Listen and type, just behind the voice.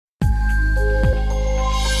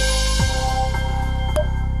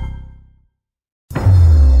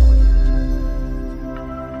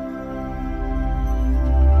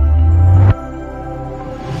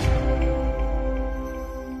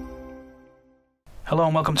Hello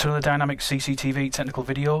and welcome to another Dynamic CCTV technical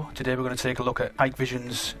video. Today we're going to take a look at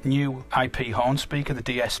Hikvision's new IP horn speaker, the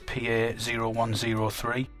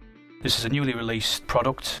DS-PA0103. This is a newly released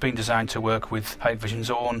product, being designed to work with Hikvision's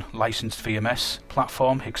own licensed VMS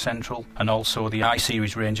platform, HikCentral, and also the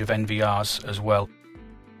I-Series range of NVRs as well.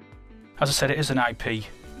 As I said, it is an IP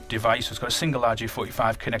device. It's got a single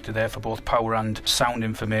RJ45 connector there for both power and sound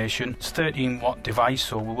information. It's a 13-watt device,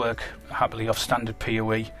 so will work happily off standard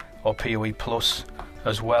PoE or PoE Plus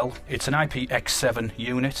as well. It's an IPX7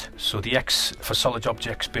 unit, so the X for solid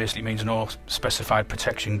objects basically means no specified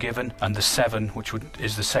protection given, and the 7, which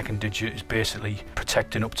is the second digit, is basically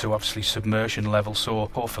protecting up to obviously submersion level, so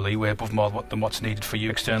hopefully we're above more than what's needed for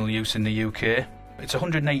external use in the UK. It's a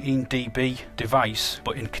 118 dB device,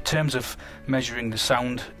 but in terms of measuring the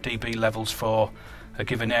sound dB levels for a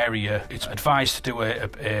given area, it's advised to do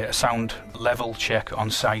a sound level check on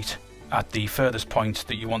site at the furthest point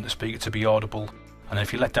that you want the speaker to be audible. And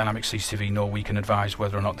if you let Dynamic CCTV know, we can advise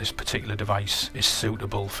whether or not this particular device is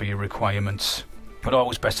suitable for your requirements. But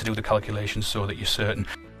always best to do the calculations so that you're certain.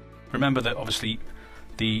 Remember that obviously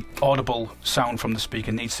the audible sound from the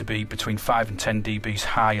speaker needs to be between 5 and 10 dBs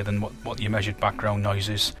higher than what your measured background noise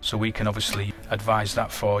is, so we can obviously advise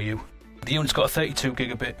that for you. The unit's got a 32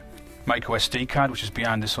 gigabit micro SD card, which is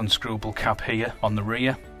behind this unscrewable cap here on the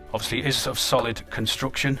rear. Obviously it is of solid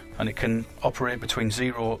construction and it can operate between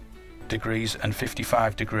 0 degrees and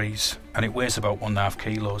 55 degrees, and it weighs about 1.5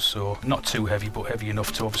 kilos, so not too heavy but heavy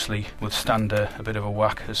enough to obviously withstand a bit of a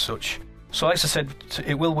whack as such. So as I said,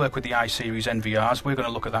 it will work with the I-Series NVRs. We're going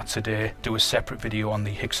to look at that today, do a separate video on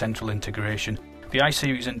the HikCentral integration. The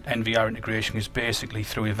I-Series NVR integration is basically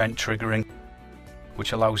through event triggering,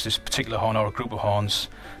 which allows this particular horn or a group of horns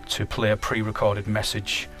to play a pre-recorded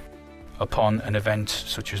message upon an event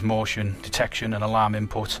such as motion detection and alarm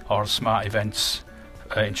input, or smart events,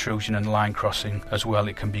 intrusion and line crossing as well.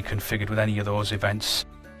 It can be configured with any of those events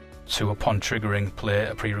to, upon triggering, play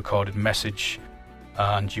a pre-recorded message,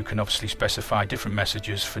 and you can obviously specify different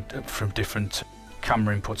messages from different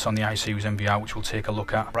camera inputs on the I-Series NVR, which we'll take a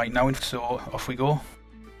look at right now. So off we go.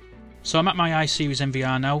 So I'm at my I-Series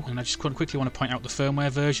NVR now, and I just quickly want to point out the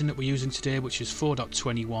firmware version that we're using today, which is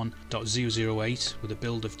 4.21.008 with a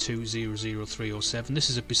build of 200307. This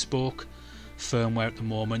is a bespoke firmware at the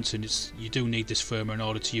moment, and you do need this firmware in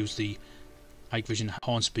order to use the Hikvision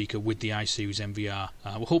horn speaker with the I-Series NVR.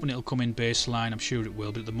 We're hoping it'll come in baseline, I'm sure it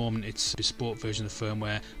will, but at the moment it's a bespoke version of the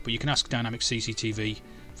firmware. But you can ask Dynamic CCTV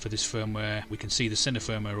for this firmware. We can see the send the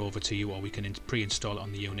firmware over to you, or we can pre-install it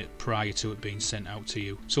on the unit prior to it being sent out to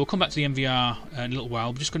you. So we'll come back to the NVR in a little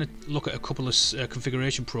while. We're just going to look at a couple of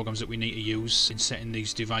configuration programs that we need to use in setting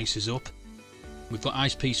these devices up. We've got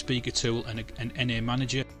IP Speaker Tool and NA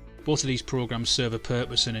Manager. Both of these programs serve a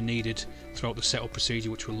purpose and are needed throughout the setup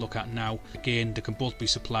procedure, which we'll look at now. Again, they can both be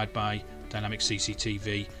supplied by Dynamic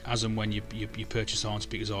CCTV as and when you purchase horn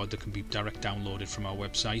speakers, or they can be direct downloaded from our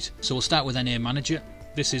website. So we'll start with NA Manager.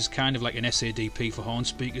 This is kind of like an SADP for horn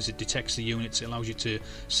speakers. It detects the units, it allows you to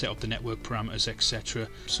set up the network parameters, etc.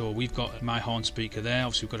 So we've got my horn speaker there.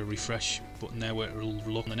 Obviously we've got a refresh button there where it will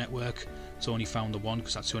look on the network. It's only found the one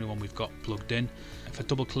because that's the only one we've got plugged in. If I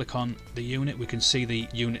double click on the unit, we can see the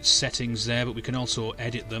unit settings there, but we can also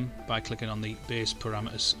edit them by clicking on the base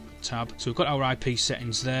parameters tab. So we've got our IP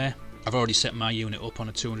settings there. I've already set my unit up on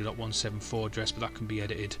a 200.174 address, but that can be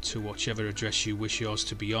edited to whichever address you wish yours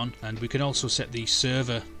to be on. And we can also set the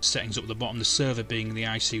server settings up at the bottom, the server being the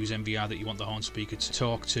I-Series NVR that you want the horn speaker to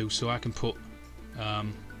talk to. So I can put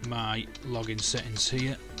my login settings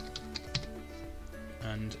here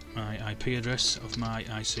and my IP address of my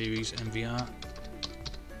I-Series NVR.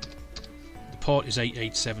 The port is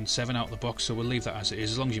 8877 out of the box, so we'll leave that as it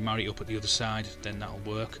is. As long as you marry it up at the other side, then that'll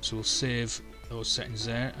work. So we'll save those settings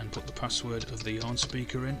there and put the password of the horn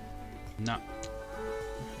speaker in. And that,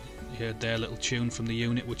 you heard their little tune from the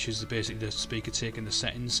unit, which is basically the speaker taking the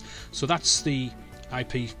settings. So that's the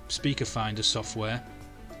IP Speaker Finder software.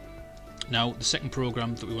 Now the second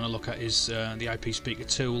program that we want to look at is the IP Speaker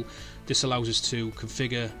Tool. This allows us to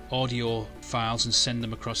configure audio files and send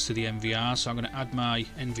them across to the NVR. So I'm going to add my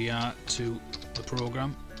NVR to the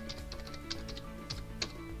program.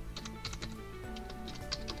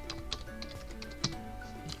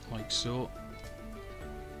 Like so.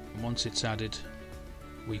 And once it's added,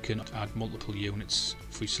 we can add multiple units.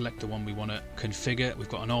 If we select the one we want to configure, we've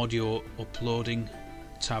got an audio uploading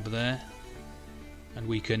tab there, and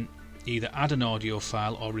we can either add an audio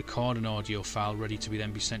file or record an audio file ready to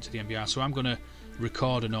be sent to the NVR. So I'm going to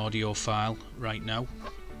record an audio file right now.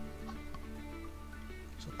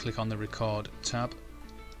 So click on the record tab.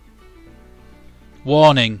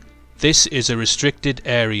 Warning, this is a restricted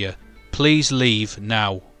area. Please leave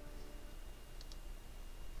now.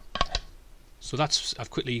 So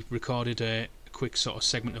I've quickly recorded a quick sort of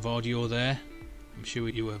segment of audio there. I'm sure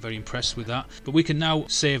you were very impressed with that. But we can now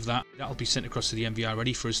save that. That'll be sent across to the MVR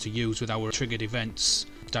ready for us to use with our triggered events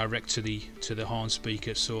direct to the horn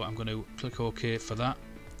speaker. So I'm going to click OK for that.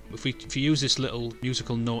 If you use this little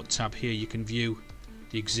musical note tab here, you can view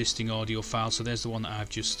the existing audio file. So there's the one that I've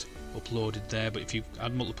just uploaded there. But if you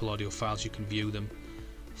add multiple audio files, you can view them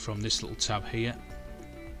from this little tab here.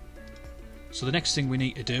 So the next thing we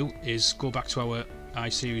need to do is go back to our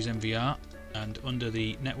iSeries MVR, and under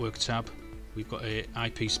the network tab we've got a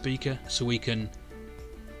IP speaker, so we can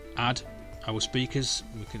add our speakers.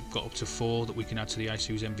 We've got up to 4 that we can add to the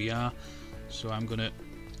iSeries MVR. So I'm going to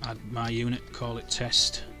add my unit, call it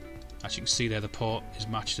test. As you can see there, the port is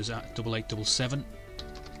matched as at 8877.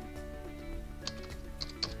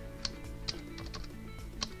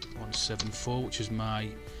 174, which is my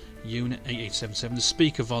unit, 8877. The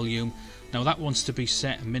speaker volume, now that wants to be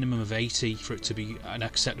set a minimum of 80 for it to be an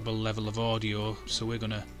acceptable level of audio. So I'll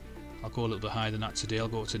go a little bit higher than that today. I'll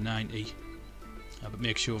go to 90. But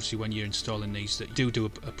make sure obviously when you're installing these that you do a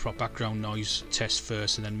proper background noise test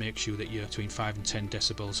first, and then make sure that you're between 5 and 10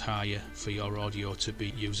 decibels higher for your audio to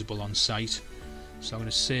be usable on site. So I'm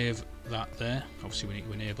going to save that there. Obviously we need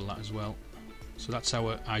to enable that as well. So that's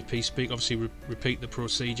our IP speaker. Obviously repeat the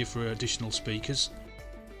procedure for additional speakers.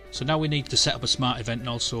 So now we need to set up a smart event and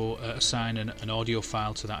also assign an audio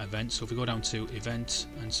file to that event. So if we go down to event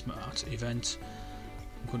and smart event,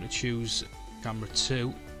 I'm going to choose camera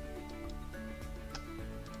 2,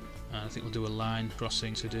 and I think we'll do a line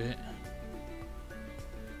crossing today.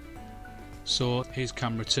 So here's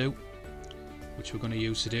camera 2, which we're going to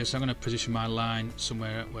use today. So I'm going to position my line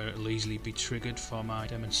somewhere where it'll easily be triggered for my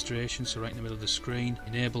demonstration, so right in the middle of the screen.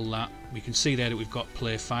 Enable that. We can see there that we've got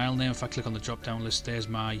play file name. If I click on the drop down list, there's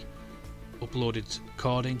my uploaded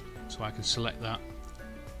recording, so I can select that,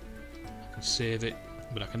 I can save it,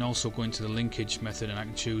 but I can also go into the linkage method and I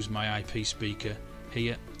can choose my IP speaker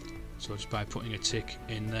here. So just by putting a tick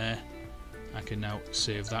in there, I can now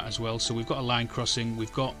save that as well. So we've got a line crossing,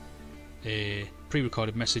 we've got a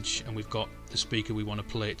pre-recorded message, and we've got the speaker we want to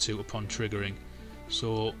play it to upon triggering.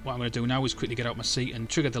 So what I'm going to do now is quickly get out my seat and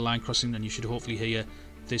trigger the line crossing, and you should hopefully hear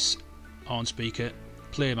this horn speaker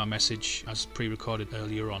play my message as pre-recorded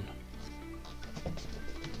earlier on.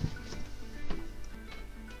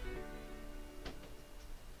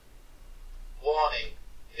 Warning,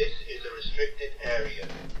 this is a restricted area.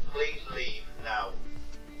 Please leave now.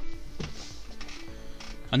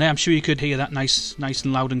 And there, I'm sure you could hear that nice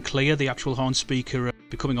and loud and clear, the actual horn speaker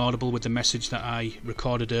becoming audible with the message that I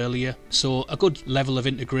recorded earlier. So a good level of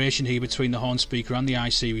integration here between the horn speaker and the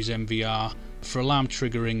iSeries MVR for alarm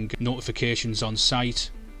triggering notifications on site.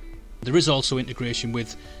 There is also integration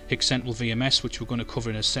with Hikvision VMS, which we're going to cover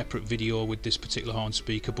in a separate video with this particular horn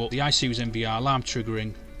speaker, but the iSeries MVR alarm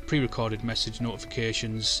triggering pre-recorded message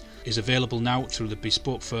notifications is available now through the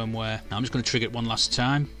bespoke firmware. Now I'm just going to trigger it one last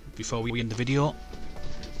time before we end the video.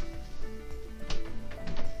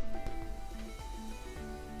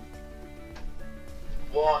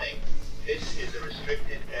 Warning, this is a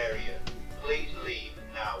restricted area. Please leave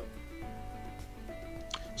now.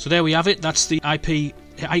 So there we have it. That's the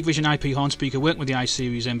Hikvision IP horn speaker working with the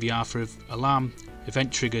iSeries MVR for alarm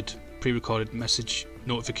event triggered pre-recorded message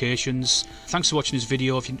notifications. Thanks for watching this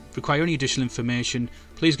video. If you require any additional information,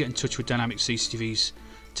 please get in touch with Dynamic CCTV's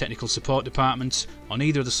technical support department on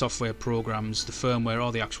either of the software programs, the firmware,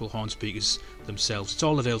 or the actual horn speakers themselves. It's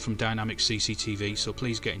all available from Dynamic CCTV, so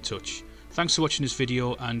please get in touch. Thanks for watching this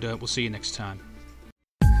video, and we'll see you next time.